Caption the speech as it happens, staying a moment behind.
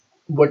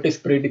What is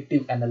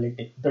predictive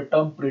analytic? The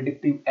term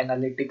predictive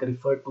analytic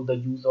refers to the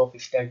use of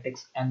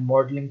statistics and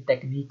modeling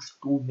techniques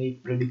to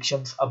make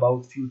predictions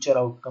about future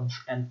outcomes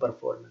and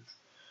performance.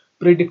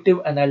 Predictive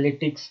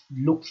analytics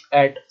looks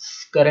at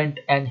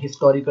current and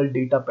historical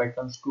data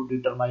patterns to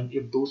determine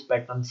if those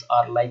patterns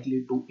are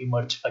likely to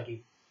emerge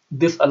again.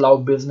 This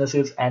allows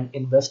businesses and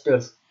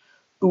investors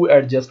to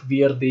adjust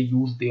where they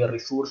use their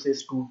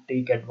resources to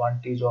take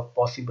advantage of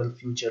possible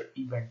future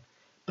events.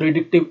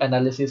 Predictive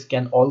analysis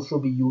can also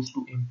be used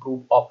to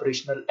improve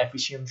operational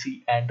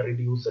efficiency and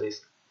reduce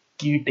risk.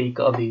 Key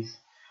takeaways.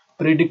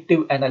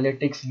 Predictive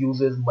analytics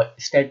uses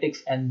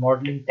statistics and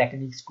modeling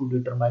techniques to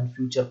determine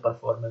future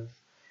performance.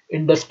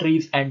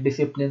 Industries and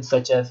disciplines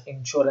such as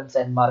insurance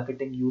and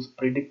marketing use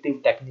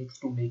predictive techniques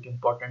to make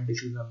important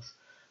decisions.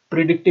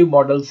 Predictive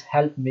models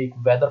help make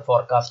weather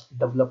forecasts,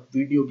 develop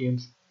video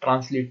games,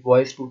 translate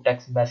voice to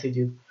text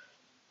messages,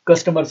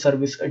 customer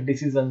service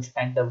decisions,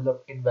 and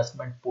develop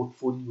investment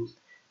portfolios.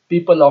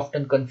 People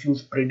often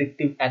confuse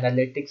predictive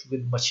analytics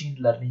with machine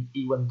learning,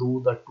 even though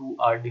the two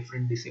are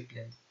different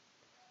disciplines.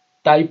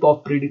 Type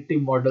of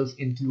predictive models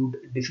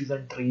include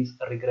decision trees,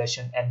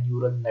 regression, and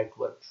neural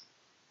networks.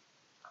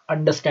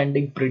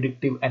 Understanding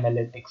predictive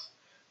analytics.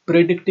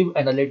 Predictive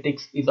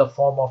analytics is a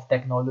form of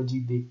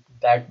technology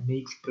that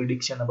makes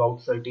prediction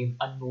about certain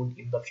unknown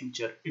in the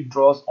future. It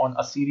draws on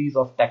a series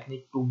of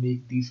techniques to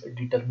make these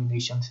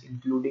determinations,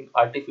 including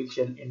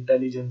artificial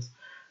intelligence,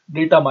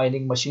 data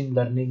mining, machine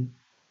learning,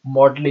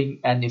 modeling,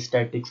 and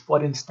statistics.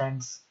 For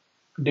instance,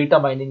 data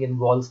mining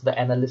involves the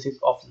analysis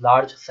of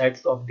large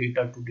sets of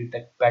data to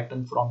detect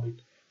patterns from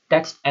it.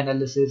 Text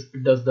analysis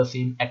does the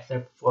same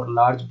except for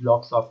large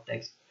blocks of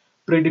text.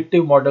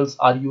 Predictive models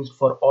are used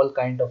for all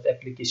kinds of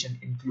application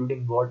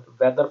including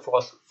weather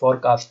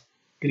forecast,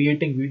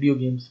 creating video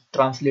games,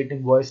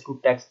 translating voice to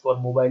text for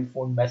mobile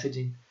phone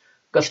messaging,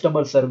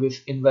 customer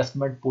service,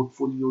 investment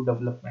portfolio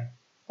development.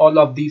 All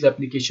of these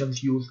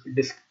applications use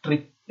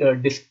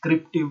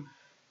descriptive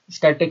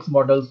statistics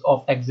models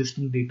of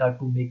existing data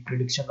to make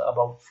prediction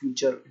about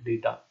future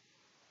data.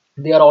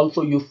 They are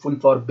also useful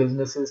for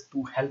businesses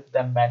to help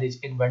them manage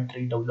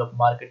inventory, develop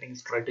marketing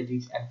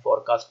strategies, and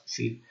forecast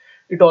sales.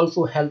 It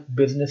also helps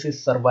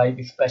businesses survive,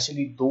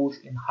 especially those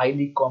in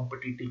highly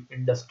competitive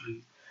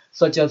industries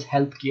such as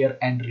healthcare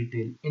and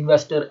retail.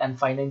 Investor and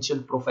financial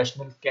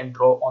professionals can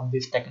draw on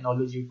this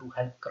technology to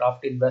help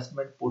craft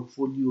investment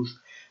portfolios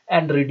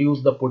and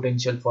reduce the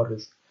potential for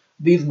risk.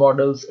 These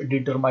models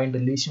determine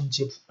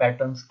relationships,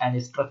 patterns, and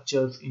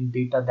structures in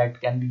data that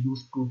can be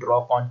used to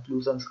draw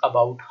conclusions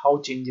about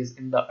how changes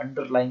in the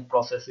underlying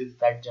processes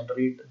that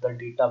generate the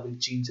data will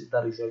change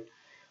the result.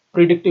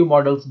 Predictive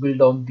models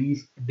build on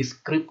these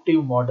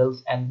descriptive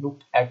models and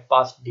look at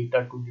past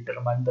data to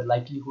determine the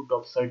likelihood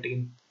of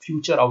certain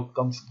future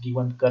outcomes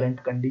given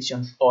current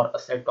conditions or a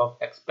set of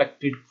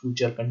expected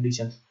future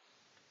conditions.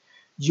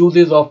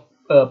 Uses of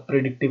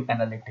predictive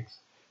analytics.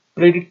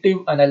 Predictive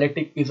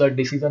analytics is a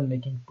decision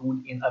making tool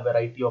in a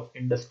variety of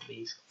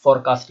industries.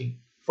 Forecasting.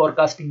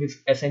 Forecasting is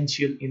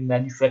essential in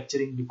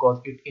manufacturing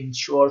because it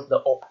ensures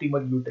the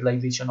optimal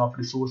utilization of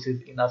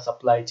resources in a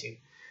supply chain.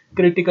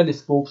 Critical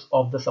spokes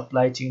of the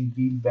supply chain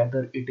wheel,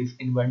 whether it is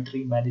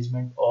inventory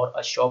management or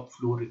a shop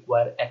floor,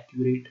 require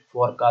accurate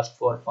forecast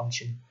for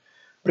function.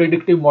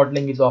 Predictive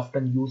modeling is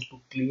often used to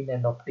clean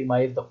and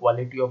optimize the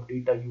quality of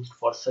data used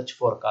for such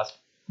forecast.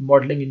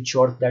 Modeling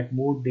ensures that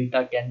more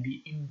data can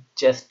be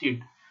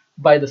ingested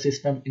by the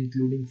system,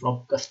 including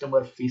from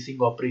customer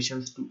facing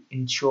operations, to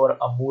ensure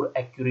a more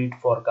accurate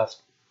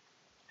forecast.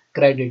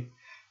 Credit.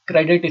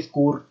 Credit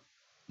score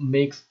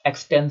makes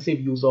extensive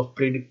use of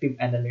predictive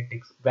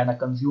analytics. When a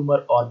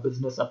consumer or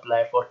business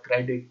apply for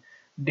credit,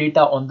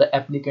 data on the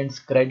applicant's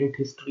credit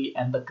history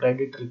and the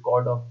credit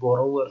record of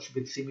borrowers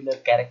with similar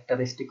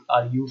characteristics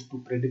are used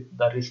to predict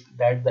the risk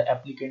that the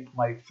applicant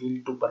might fail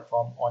to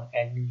perform on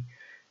any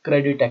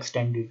credit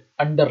extended.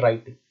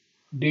 Underwriting.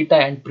 Data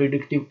and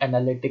predictive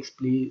analytics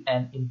play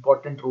an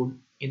important role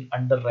in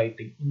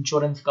underwriting.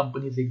 Insurance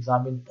companies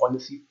examine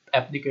policy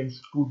applicants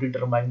to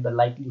determine the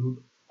likelihood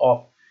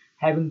of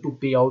having to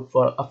pay out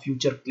for a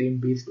future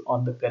claim based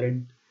on the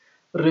current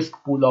risk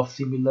pool of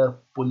similar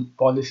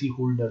policy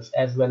holders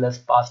as well as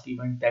past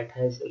event that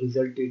has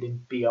resulted in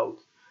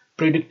payouts.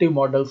 Predictive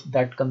models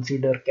that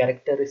consider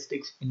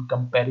characteristics in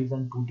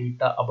comparison to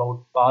data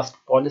about past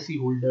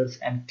policyholders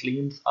and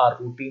claims are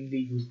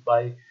routinely used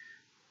by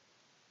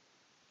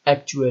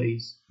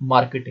actuaries.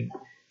 Marketing.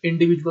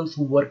 Individuals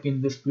who work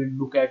in this field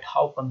look at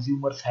how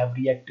consumers have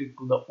reacted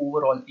to the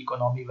overall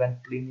economy when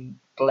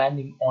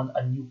planning on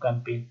a new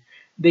campaign.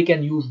 They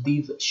can use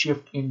these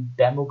shifts in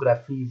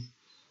demographics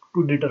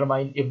to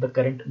determine if the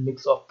current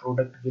mix of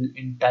product will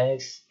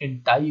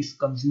entice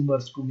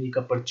consumers to make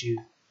a purchase.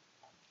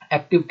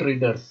 Active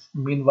traders,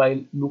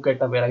 meanwhile, look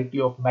at a variety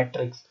of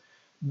metrics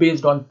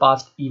based on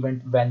past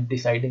events when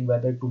deciding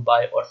whether to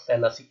buy or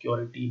sell a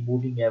security.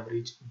 Moving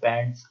average,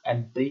 bands,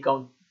 and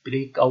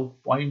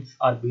breakout points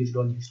are based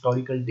on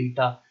historical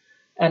data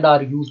and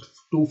are used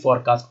to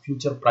forecast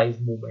future price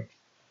movements.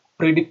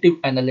 Predictive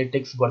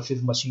analytics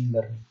versus machine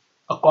learning.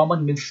 A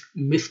common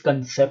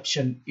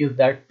misconception is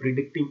that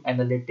predictive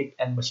analytic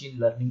and machine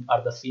learning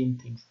are the same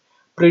things.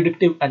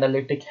 Predictive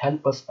analytic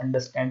help us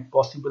understand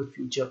possible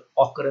future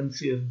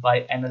occurrences by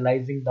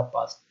analyzing the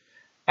past.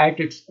 At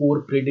its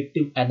core,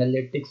 predictive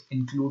analytics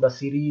include a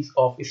series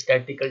of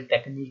statistical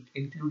techniques,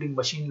 including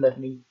machine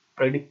learning,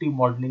 predictive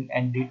modeling,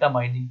 and data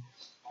mining,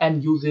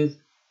 and uses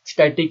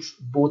statistics,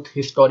 both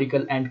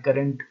historical and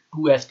current,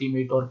 to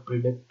estimate or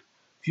predict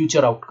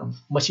future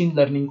outcomes. Machine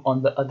learning,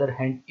 on the other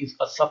hand, is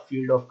a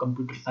subfield of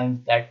computer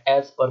science that,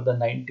 as per the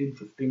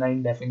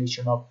 1959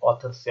 definition of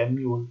author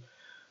Samuel,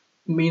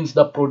 means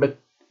the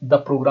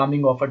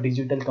programming of a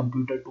digital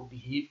computer to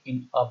behave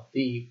in a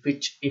way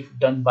which, if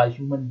done by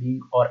human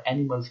beings or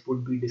animals,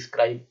 would be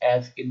described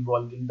as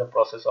involving the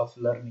process of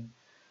learning.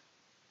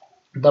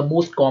 The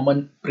most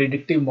common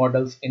predictive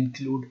models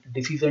include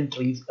decision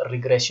trees,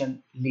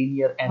 regression,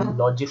 linear and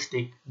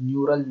logistic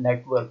neural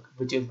network,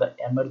 which is the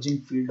emerging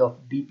field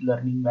of deep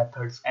learning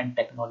methods and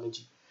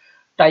technology.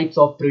 Types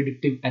of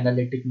predictive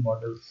analytic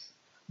models.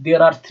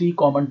 There are three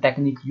common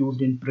techniques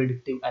used in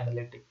predictive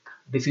analytic: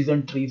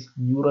 decision trees,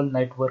 neural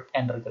network,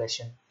 and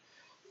regression.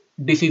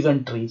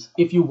 Decision trees.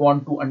 If you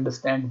want to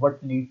understand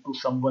what led to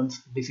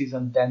someone's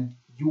decision, then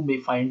you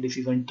may find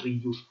decision tree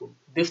useful.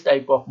 This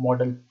type of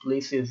model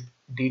places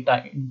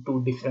data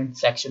into different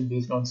sections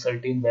based on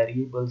certain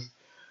variables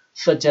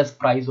such as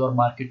price or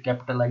market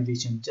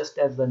capitalization. Just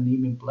as the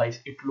name implies,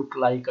 it looks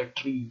like a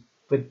tree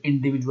with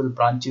individual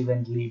branches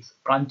and leaves.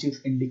 Branches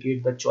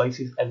indicate the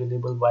choices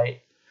available,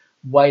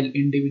 while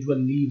individual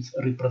leaves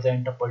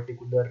represent a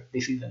particular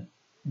decision.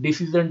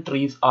 Decision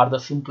trees are the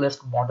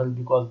simplest model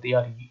because they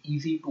are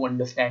easy to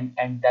understand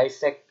and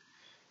dissect.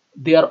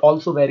 They are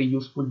also very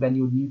useful when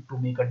you need to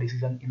make a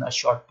decision in a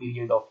short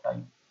period of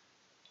time.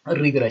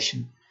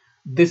 Regression.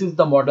 This is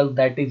the model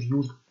that is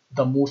used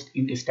the most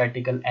in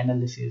statistical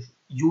analysis.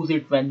 Use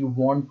it when you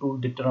want to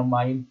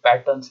determine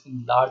patterns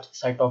in large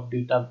set of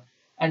data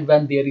and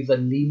when there is a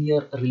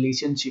linear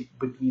relationship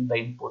between the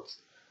inputs.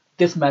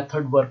 This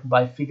method works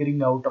by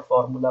figuring out a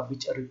formula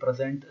which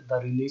represents the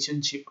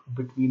relationship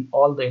between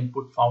all the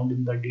input found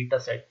in the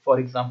dataset.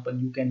 For example,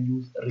 you can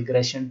use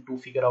regression to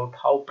figure out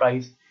how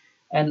price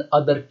and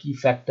other key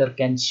factor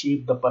can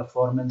shape the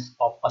performance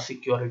of a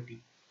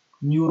security.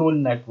 Neural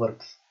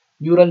networks.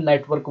 Neural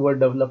networks were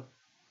developed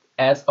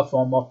as a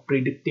form of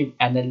predictive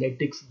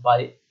analytics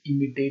by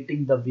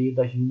imitating the way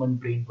the human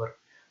brain works.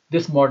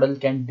 This model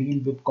can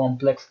deal with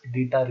complex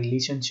data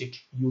relationships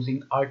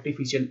using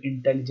artificial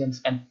intelligence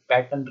and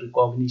pattern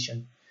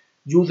recognition.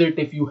 Use it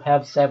if you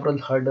have several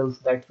hurdles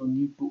that you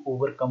need to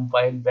overcome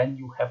while when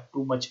you have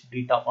too much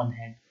data on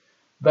hand.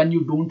 When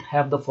you don't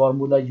have the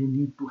formula, you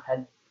need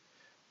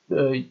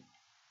uh,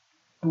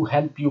 to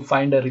help you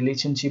find a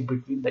relationship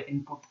between the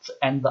inputs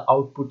and the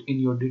output in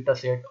your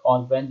dataset,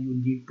 or when you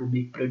need to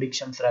make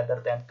predictions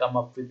rather than come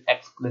up with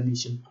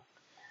explanation.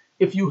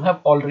 If you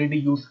have already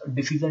used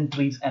decision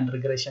trees and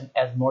regression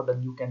as model,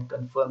 you can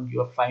confirm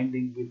your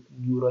finding with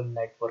neural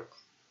networks.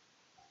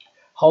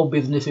 How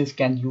businesses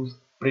can use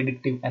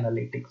predictive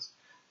analytics.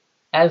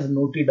 As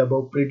noted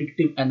above,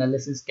 predictive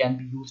analysis can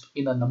be used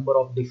in a number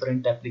of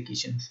different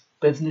applications.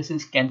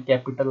 Businesses can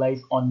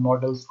capitalize on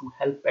models to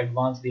help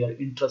advance their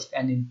interest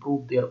and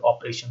improve their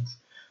operations.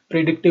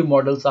 Predictive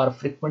models are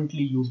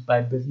frequently used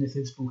by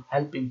businesses to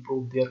help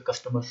improve their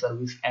customer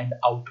service and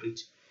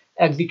outreach.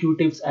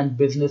 Executives and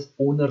business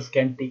owners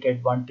can take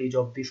advantage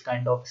of this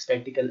kind of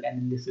statistical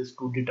analysis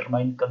to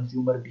determine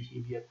consumer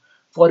behavior.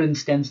 For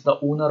instance, the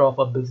owner of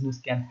a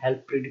business can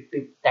help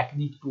predictive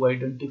technique to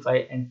identify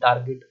and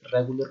target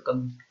regular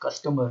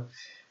customer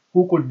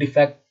who could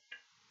defect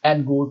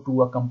and go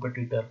to a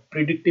competitor.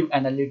 Predictive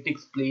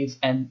analytics plays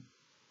an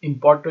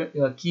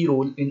important key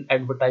role in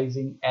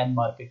advertising and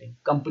marketing.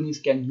 Companies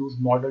can use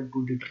model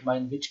to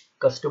determine which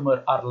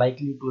customer are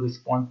likely to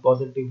respond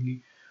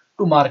positively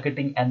to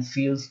marketing and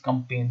sales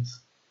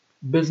campaigns.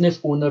 Business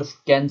owners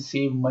can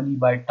save money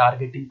by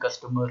targeting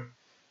customer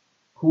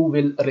who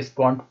will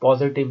respond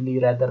positively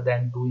rather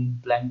than doing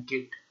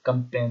blanket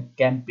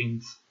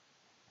campaigns.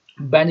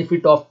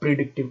 Benefit of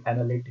predictive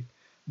analytics.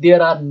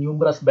 There are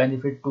numerous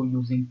benefits to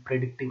using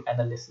predictive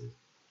analysis.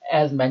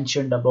 As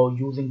mentioned above,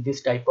 using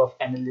this type of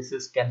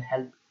analysis can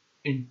help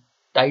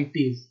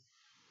entities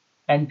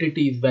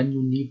entities when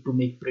you need to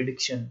make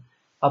prediction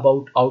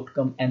about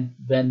outcome and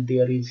when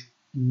there is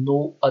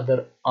no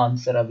other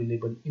answer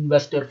available.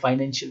 Investor,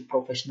 financial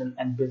professional,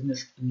 and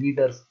business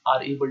leaders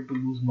are able to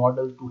use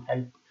model to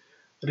help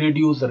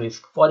reduce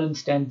risk. For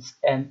instance,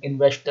 an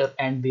investor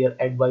and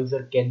their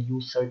advisor can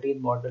use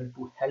certain model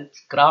to help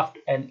craft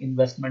an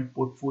investment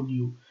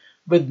portfolio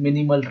with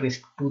minimal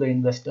risk to the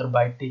investor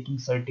by taking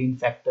certain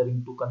factor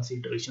into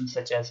consideration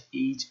such as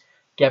age,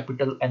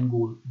 capital, and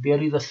goal.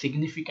 There is a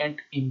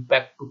significant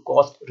impact to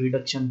cost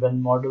reduction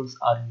when models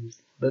are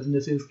used.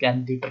 Businesses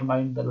can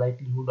determine the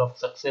likelihood of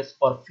success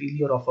or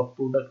failure of a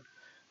product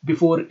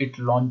before it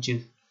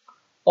launches,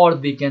 or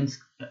they can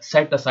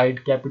set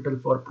aside capital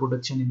for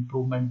production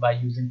improvement by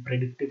using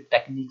predictive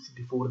techniques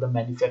before the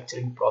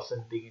manufacturing process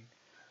begins.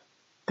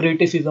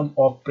 Criticism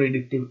of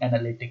predictive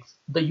analytics.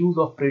 The use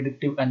of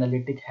predictive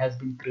analytics has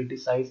been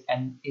criticized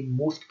and in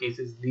most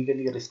cases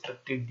legally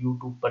restricted due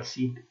to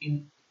perceived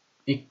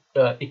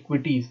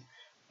inequities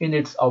in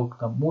its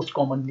outcome. Most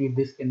commonly,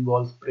 this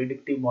involves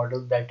predictive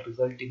models that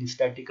result in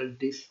statistical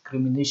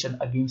discrimination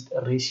against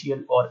a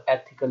racial or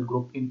ethical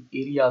group in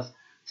areas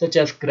such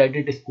as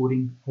credit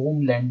scoring,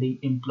 home lending,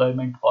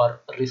 employment,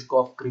 or risk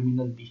of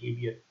criminal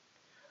behavior.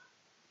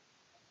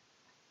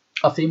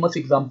 A famous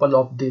example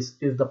of this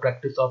is the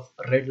practice of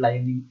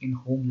redlining in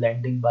home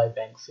lending by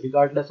banks.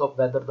 Regardless of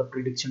whether the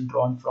prediction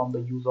drawn from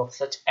the use of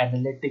such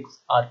analytics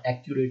are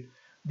accurate,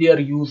 their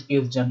use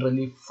is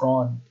generally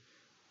frowned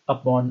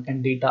upon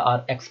and data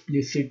are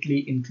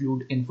explicitly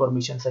include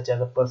information such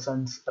as a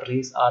person's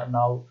race are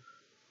now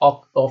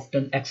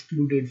often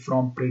excluded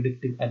from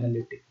predictive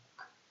analytics.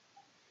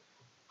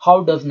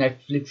 How does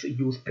Netflix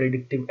use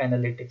predictive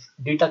analytics?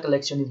 Data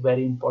collection is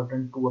very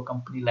important to a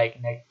company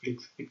like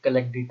Netflix. It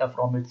collects data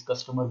from its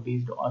customer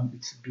based on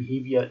its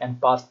behavior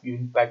and past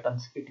viewing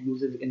patterns. It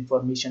uses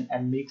information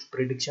and makes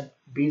prediction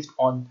based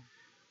on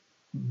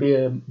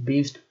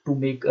based to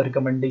make a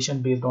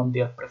recommendation based on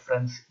their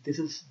preference. This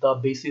is the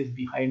basis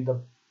behind the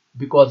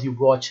because you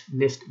watch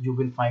list you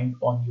will find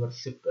on your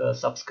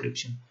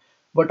subscription.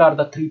 What are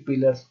the three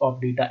pillars of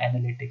data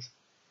analytics?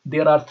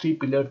 There are three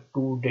pillars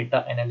to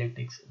data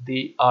analytics.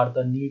 They are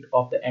the need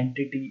of the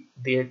entity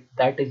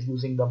that is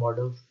using the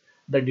models,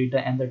 the data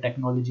and the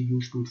technology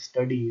used to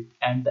study it,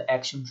 and the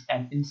actions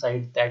and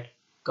insights that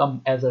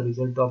come as a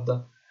result of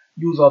the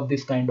use of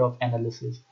this kind of analysis.